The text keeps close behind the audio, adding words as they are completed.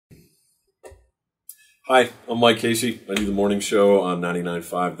Hi, I'm Mike Casey. I do the morning show on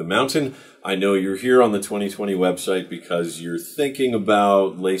 99.5 The Mountain. I know you're here on the 2020 website because you're thinking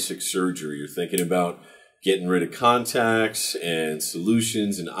about LASIK surgery. You're thinking about getting rid of contacts and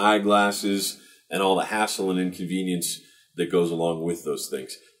solutions and eyeglasses and all the hassle and inconvenience that goes along with those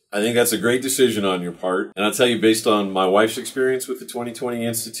things. I think that's a great decision on your part. And I'll tell you, based on my wife's experience with the 2020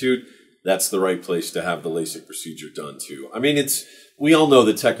 Institute, that's the right place to have the LASIK procedure done too. I mean, we all know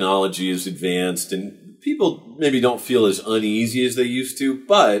the technology is advanced and people maybe don't feel as uneasy as they used to,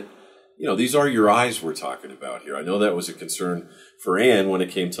 but you know, these are your eyes we're talking about here. I know that was a concern for Anne when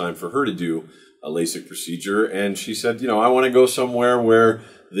it came time for her to do a LASIK procedure. And she said, you know, I want to go somewhere where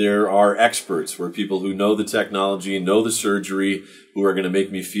there are experts, where people who know the technology and know the surgery, who are going to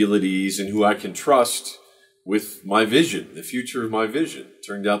make me feel at ease and who I can trust with my vision, the future of my vision. It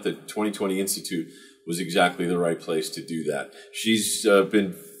turned out that 2020 Institute was exactly the right place to do that. She's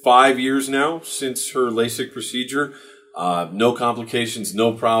been 5 years now since her LASIK procedure. No complications,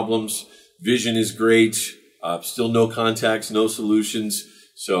 no problems. Vision is great. Still no contacts, no solutions.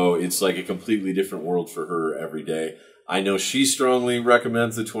 So it's like a completely different world for her every day. I know she strongly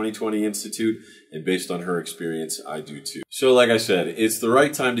recommends the 2020 Institute, and based on her experience, I do too. So like I said, it's the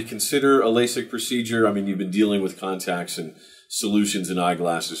right time to consider a LASIK procedure. I mean, you've been dealing with contacts and solutions and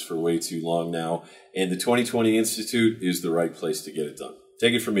eyeglasses for way too long now, and the 2020 Institute is the right place to get it done.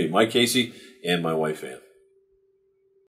 Take it from me, Mike Casey, and my wife, Ann.